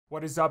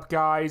What is up,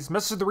 guys?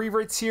 Mr.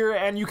 TheRevertz here,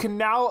 and you can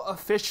now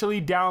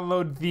officially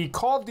download the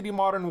Call of Duty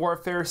Modern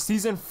Warfare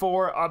Season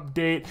 4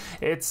 update.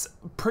 It's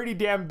pretty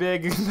damn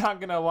big,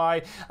 not gonna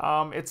lie.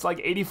 It's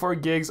like 84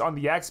 gigs on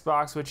the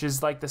Xbox, which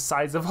is like the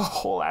size of a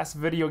whole ass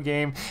video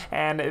game,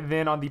 and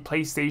then on the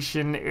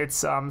PlayStation,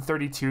 it's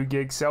 32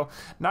 gigs, so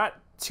not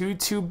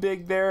too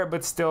big there,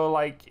 but still,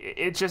 like,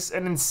 it's just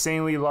an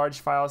insanely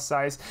large file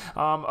size.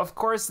 Of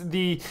course,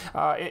 the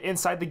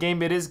inside the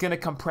game, it is gonna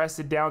compress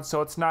it down,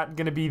 so it's not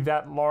gonna be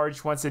that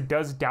large once it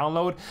does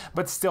download,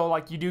 but still,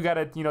 like, you do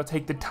gotta, you know,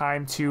 take the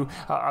time to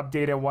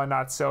update and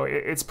whatnot. So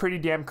it's pretty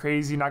damn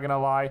crazy, not gonna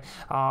lie.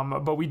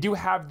 But we do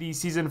have the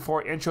Season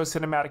 4 intro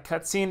cinematic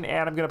cutscene,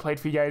 and I'm gonna play it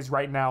for you guys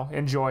right now.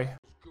 Enjoy.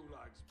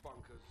 Gulags,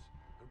 bunkers,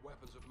 and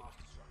weapons of mass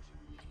destruction.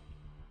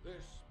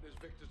 This is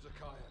Victor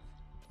Zakhaev.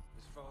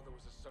 His father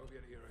was a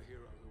Soviet-era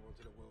hero who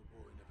wanted a world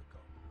war he never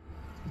got.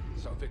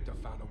 So Victor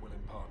found a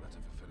willing partner to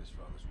fulfill his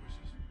father's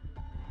wishes.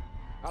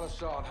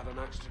 Al-Assad had an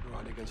axe to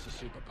grind against the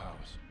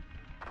superpowers.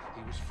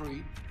 He was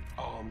free,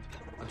 armed,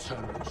 and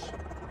turned loose.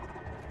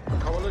 The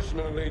Coalition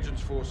and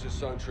Allegiance forces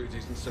signed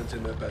treaties and sent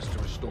in their best to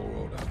restore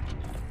order.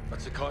 But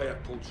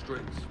Zakhaev pulled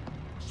strings,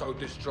 sowed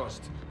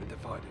distrust, and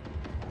divided.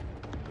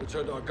 We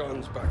turned our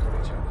guns back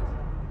on each other,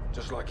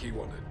 just like he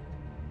wanted.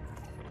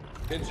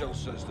 Intel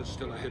says there's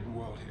still a hidden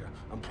world here,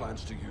 and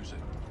plans to use it.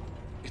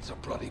 It's a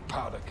bloody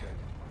powder keg.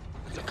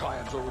 And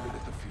Zakhaev's already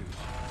lit the fuse.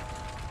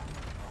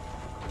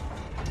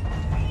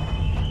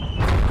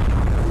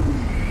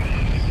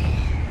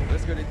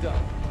 Let's get it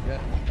done,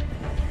 yeah?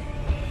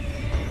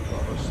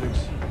 Bravo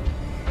 6.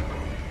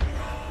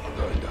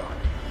 Going down.